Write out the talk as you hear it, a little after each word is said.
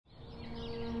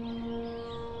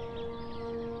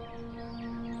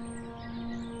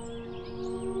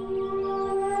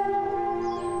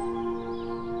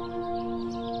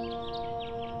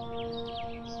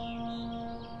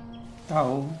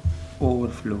Tao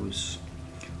overflows.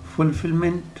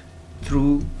 Fulfillment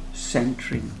through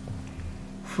centering.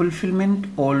 Fulfillment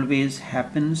always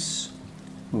happens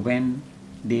when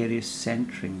there is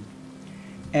centering,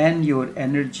 and your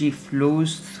energy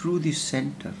flows through the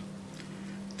center.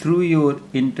 Through your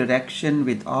interaction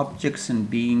with objects and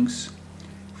beings,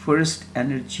 first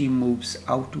energy moves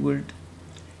outward,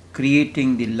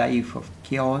 creating the life of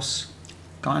chaos,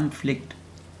 conflict,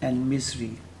 and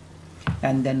misery.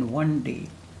 And then one day,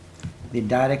 the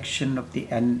direction of the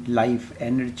life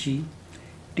energy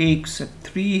takes a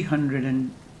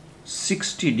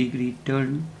 360-degree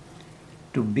turn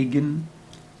to begin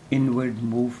inward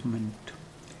movement.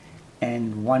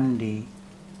 And one day,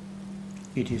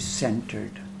 it is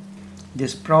centered.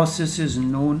 This process is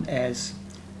known as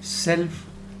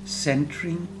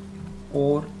self-centering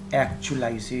or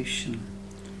actualization.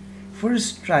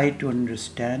 First, try to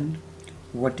understand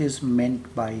what is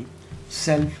meant by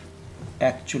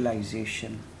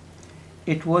self-actualization.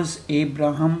 It was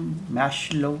Abraham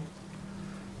Maslow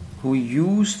who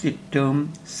used the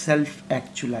term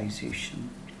self-actualization.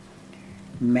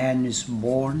 Man is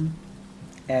born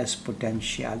as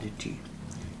potentiality,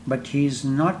 but he is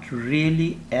not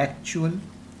really actual,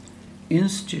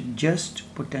 instead just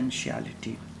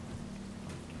potentiality.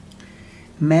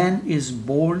 Man is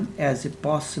born as a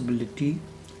possibility,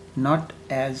 not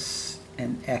as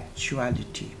an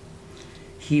actuality.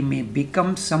 He may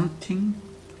become something,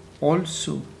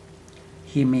 also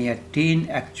he may attain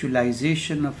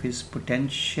actualization of his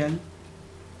potential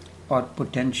or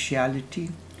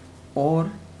potentiality,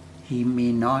 or he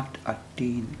may not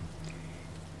attain.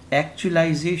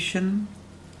 Actualization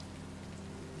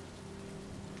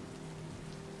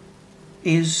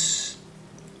is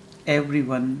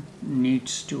everyone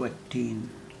needs to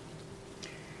attain.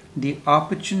 The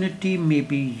opportunity may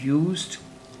be used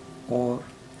or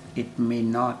it may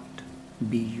not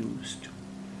be used.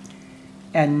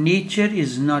 And nature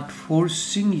is not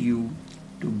forcing you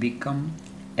to become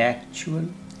actual,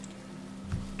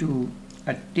 to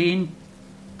attain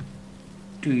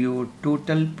to your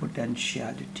total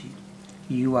potentiality.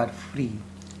 You are free.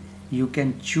 You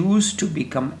can choose to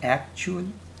become actual,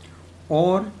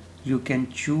 or you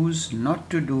can choose not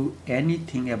to do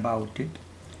anything about it.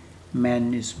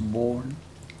 Man is born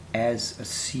as a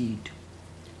seed.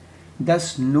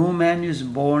 Thus, no man is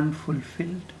born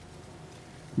fulfilled,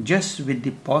 just with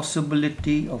the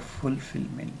possibility of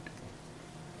fulfillment.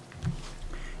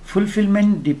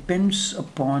 Fulfillment depends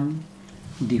upon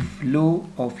the flow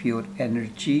of your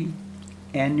energy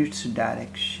and its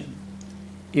direction.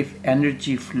 If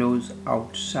energy flows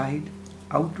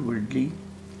outwardly,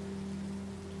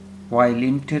 while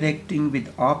interacting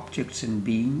with objects and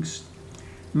beings,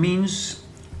 means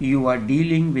you are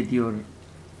dealing with your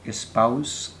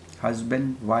spouse,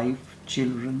 husband, wife,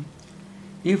 children.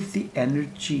 If the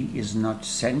energy is not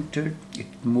centered,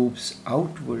 it moves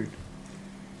outward.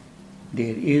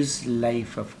 There is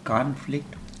life of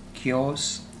conflict,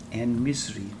 chaos, and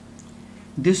misery.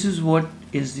 This is what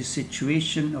is the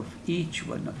situation of each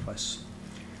one of us.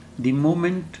 The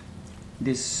moment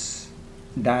this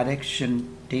direction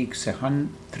takes a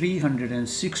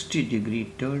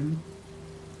 360-degree turn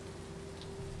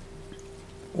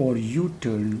or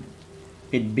U-turn,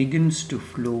 it begins to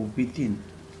flow within.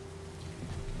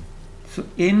 So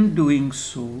in doing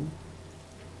so,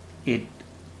 it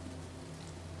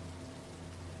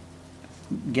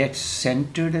gets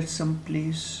centered at some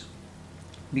place,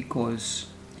 because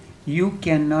you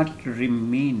cannot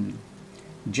remain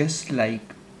just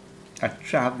like a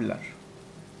traveler.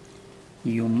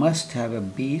 You must have a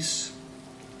base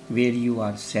where you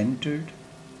are centered,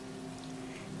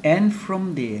 and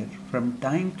from there, from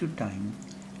time to time,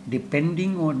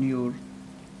 depending on your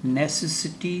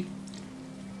necessity,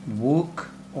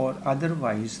 work or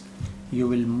otherwise, you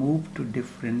will move to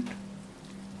different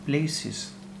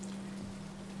places.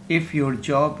 If your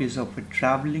job is of a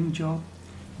traveling job,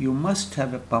 you must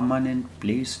have a permanent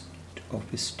place of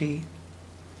stay.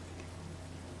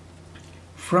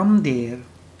 From there,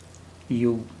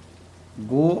 you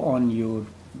go on your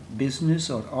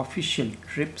business or official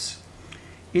trips.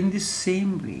 In the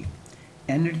same way,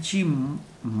 energy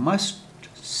must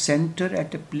center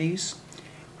at a place.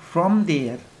 From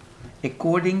there,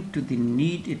 according to the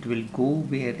need, it will go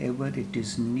wherever it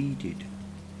is needed.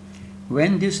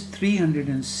 When this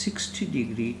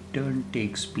 360-degree turn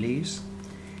takes place,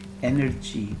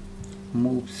 energy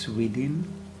moves within.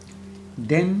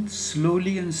 Then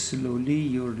slowly and slowly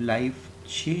your life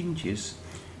changes.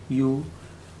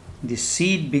 The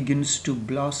seed begins to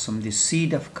blossom, the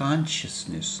seed of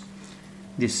consciousness,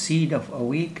 the seed of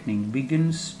awakening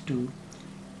begins to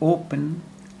open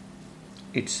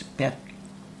its path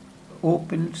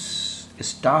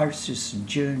starts its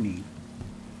journey,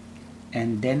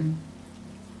 and then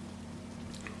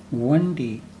one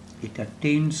day it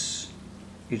attains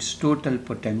its total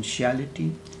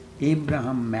potentiality.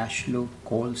 Abraham Maslow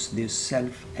calls this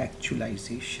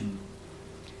self-actualization.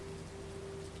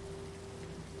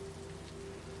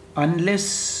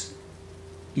 Unless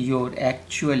your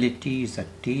actuality is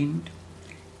attained,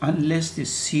 unless the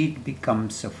seed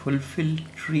becomes a fulfilled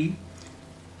tree,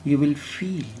 you will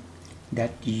feel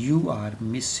that you are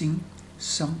missing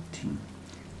something.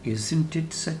 Isn't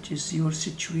it such is your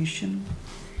situation?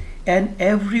 And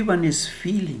everyone is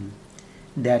feeling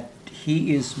that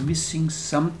he is missing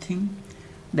something.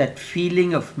 That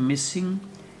feeling of missing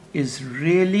is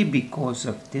really because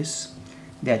of this,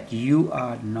 that you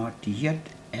are not yet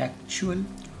actual,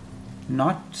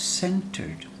 not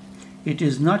centered. It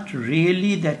is not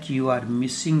really that you are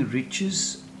missing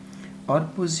riches or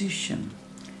position,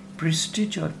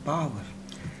 prestige or power.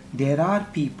 There are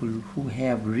people who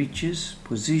have riches,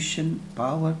 position,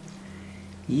 power,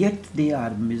 yet they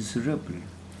are miserable,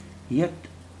 yet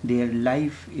their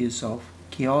life is of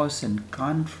chaos and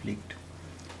conflict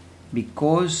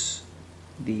because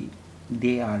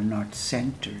they are not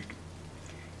centered.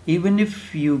 Even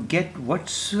if you get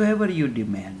whatsoever you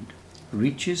demand,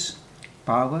 riches,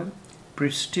 power,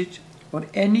 prestige, or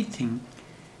anything,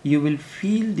 you will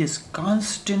feel this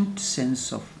constant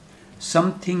sense of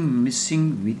something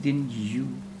missing within you.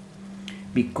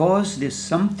 Because this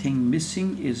something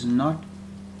missing is not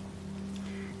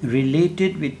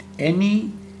related with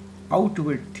any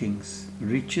outward things,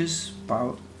 riches,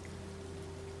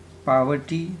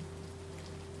 poverty,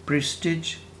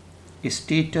 prestige,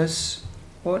 status,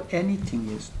 or anything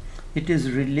else. It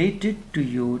is related to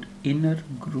your inner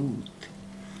growth.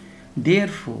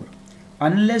 Therefore,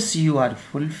 unless you are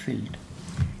fulfilled,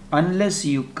 unless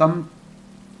you come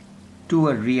to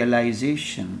a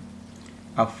realization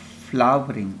of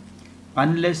flowering,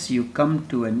 unless you come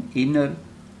to an inner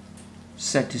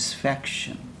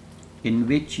satisfaction in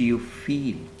which you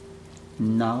feel,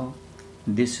 now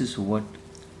this is what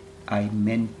I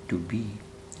meant to be,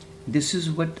 this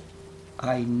is what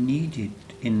I needed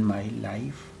in my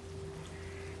life.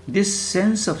 This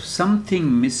sense of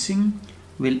something missing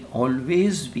will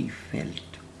always be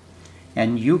felt,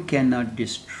 and you cannot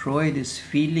destroy this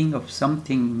feeling of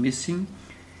something missing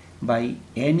by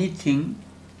anything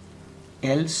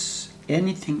else,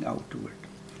 anything outward.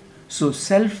 So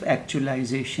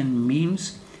self-actualization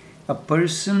means a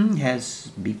person has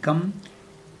become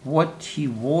what he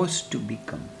was to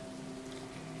become.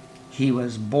 He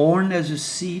was born as a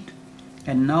seed,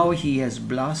 and now he has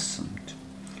blossomed.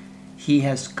 He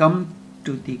has come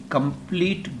to the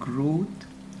complete growth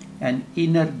and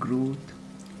inner growth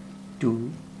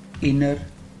to inner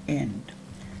end.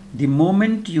 The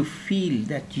moment you feel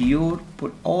that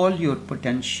all your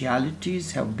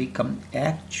potentialities have become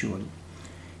actual,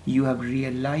 you have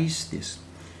realized this,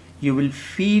 you will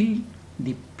feel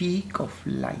the peak of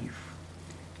life,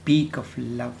 peak of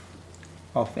love,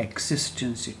 of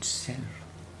existence itself.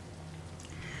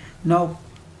 Now,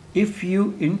 if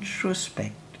you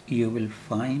introspect, you will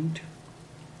find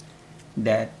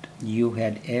that you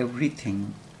had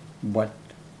everything, but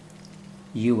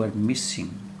you were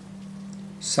missing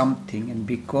something, and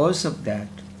because of that,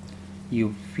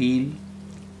 you feel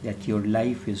that your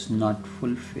life is not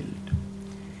fulfilled.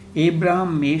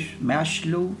 Abraham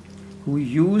Maslow, who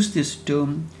used this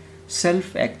term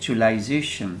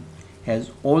self-actualization,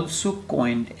 has also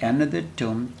coined another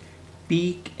term,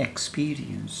 peak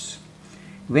experience.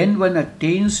 When one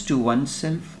attains to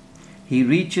oneself, he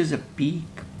reaches a peak,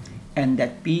 and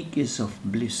that peak is of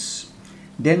bliss.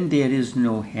 Then there is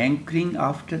no hankering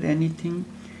after anything.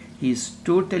 He is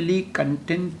totally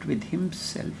content with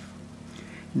himself.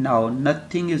 Now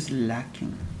nothing is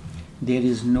lacking. There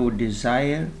is no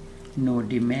desire, no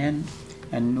demand,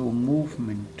 and no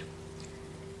movement.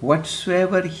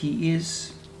 Whatsoever he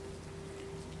is,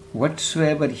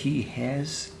 whatsoever he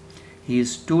has, he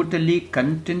is totally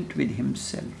content with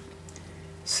himself.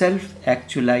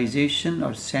 Self-actualization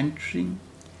or centering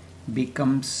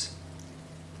becomes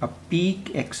a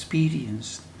peak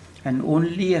experience, and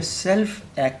only a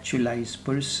self-actualized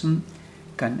person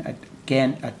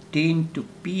can attain to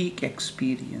peak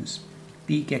experience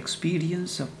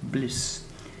of bliss,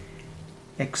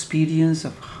 experience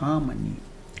of harmony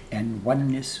and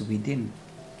oneness within.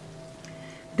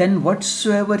 Then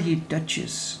whatsoever he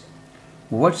touches,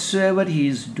 whatsoever he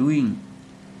is doing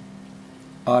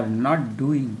or not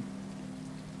doing,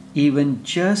 even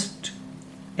just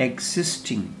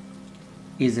existing,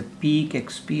 is a peak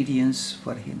experience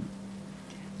for him.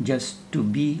 Just to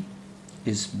be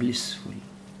is blissful,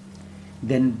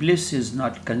 then bliss is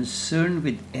not concerned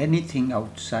with anything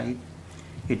outside.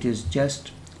 It is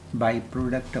just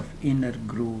byproduct of inner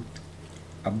growth.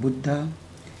 A Buddha,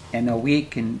 an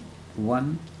awakened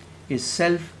one, is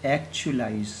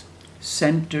self-actualized,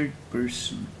 centered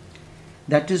person.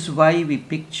 That is why we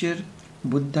picture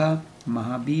Buddha,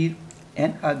 Mahavir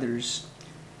and others.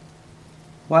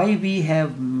 Why we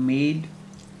have made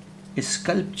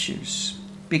sculptures,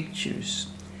 pictures,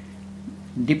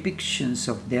 depictions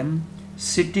of them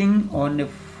sitting on a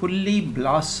fully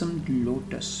blossomed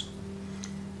lotus.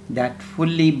 That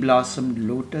fully blossomed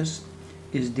lotus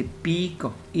is the peak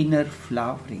of inner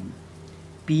flowering.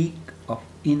 Peak of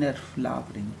inner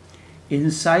flowering.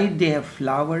 Inside they have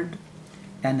flowered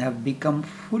and have become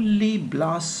fully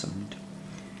blossomed.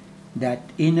 That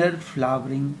inner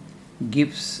flowering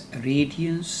gives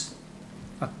radiance,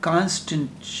 a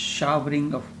constant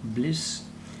showering of bliss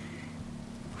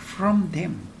from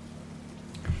them.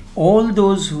 All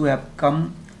those who have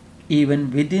come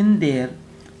even within their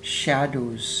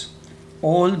shadows,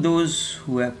 all those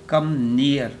who have come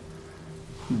near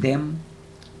them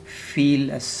feel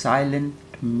a silent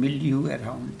milieu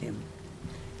around them.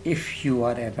 If you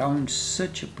are around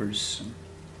such a person,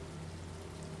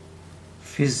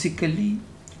 physically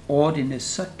or in a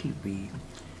subtle way,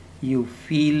 you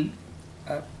feel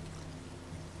a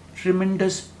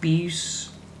tremendous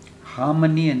peace,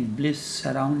 harmony and bliss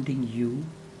surrounding you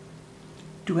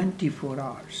 24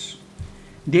 hours.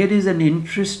 There is an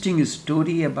interesting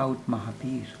story about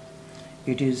Mahavir.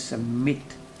 It is a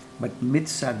myth, but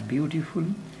myths are beautiful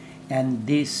and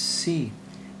they say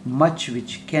much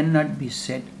which cannot be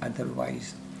said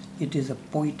otherwise. It is a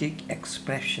poetic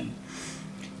expression.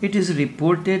 It is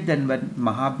reported that when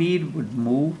Mahavir would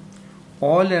move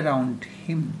all around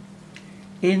him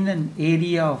in an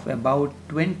area of about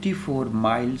 24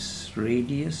 miles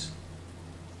radius,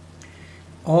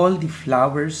 all the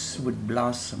flowers would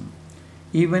blossom.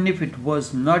 Even if it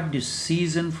was not the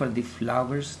season for the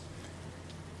flowers,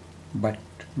 but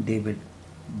they would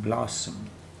blossom.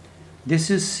 This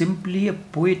is simply a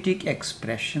poetic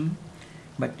expression,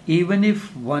 but even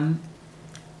if one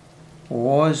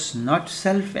was not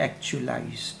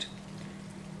self-actualized,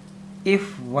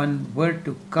 if one were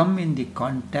to come in the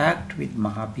contact with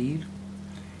Mahavir,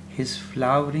 his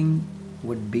flowering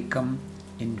would become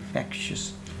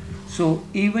infectious. So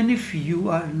even if you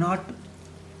are not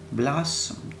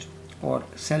blossomed or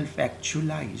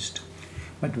self-actualized,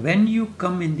 but when you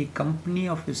come in the company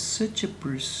of such a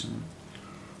person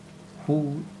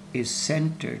who is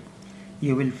centered,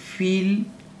 you will feel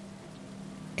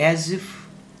as if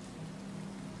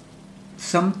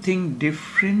something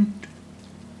different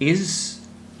is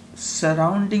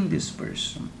surrounding this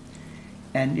person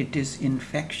and it is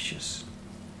infectious.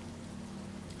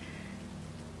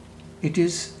 It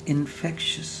is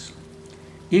infectious.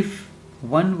 If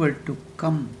one were to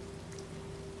come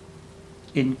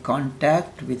in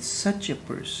contact with such a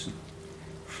person,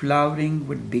 flowering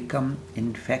would become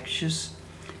infectious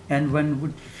and one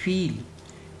would feel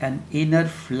an inner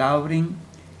flowering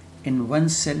in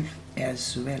oneself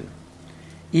as well.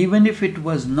 Even if it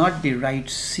was not the right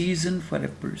season for a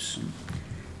person,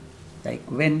 like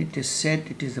when it is said,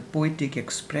 it is a poetic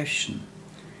expression,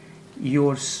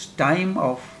 your time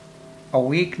of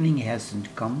awakening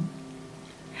hasn't come,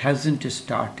 hasn't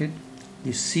started,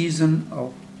 the season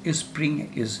of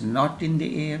spring is not in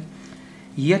the air,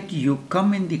 yet you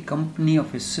come in the company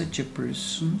of such a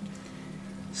person,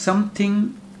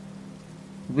 something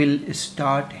will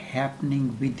start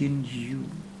happening within you.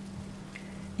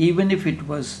 Even if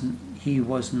he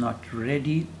was not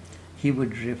ready, he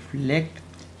would reflect,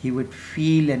 he would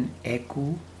feel an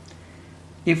echo.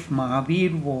 If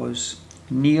Mahavir was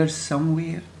near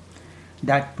somewhere,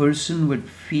 that person would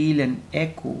feel an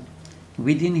echo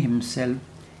within himself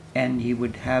and he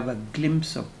would have a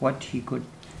glimpse of what he could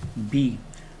be.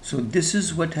 So this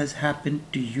is what has happened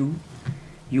to you.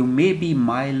 You may be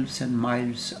miles and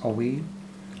miles away,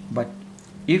 but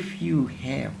if you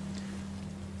have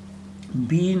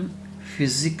been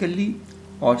physically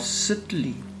or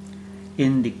subtly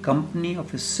in the company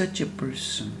of such a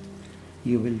person,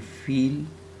 you will feel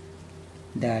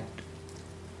that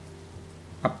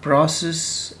a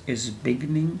process is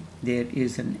beginning, there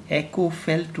is an echo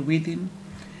felt within,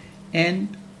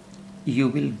 and you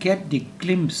will get the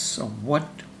glimpse of what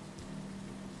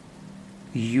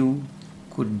you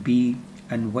could be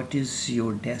and what is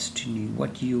your destiny,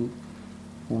 what you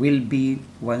will be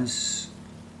once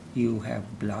you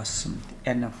have blossomed.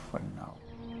 Enough for now.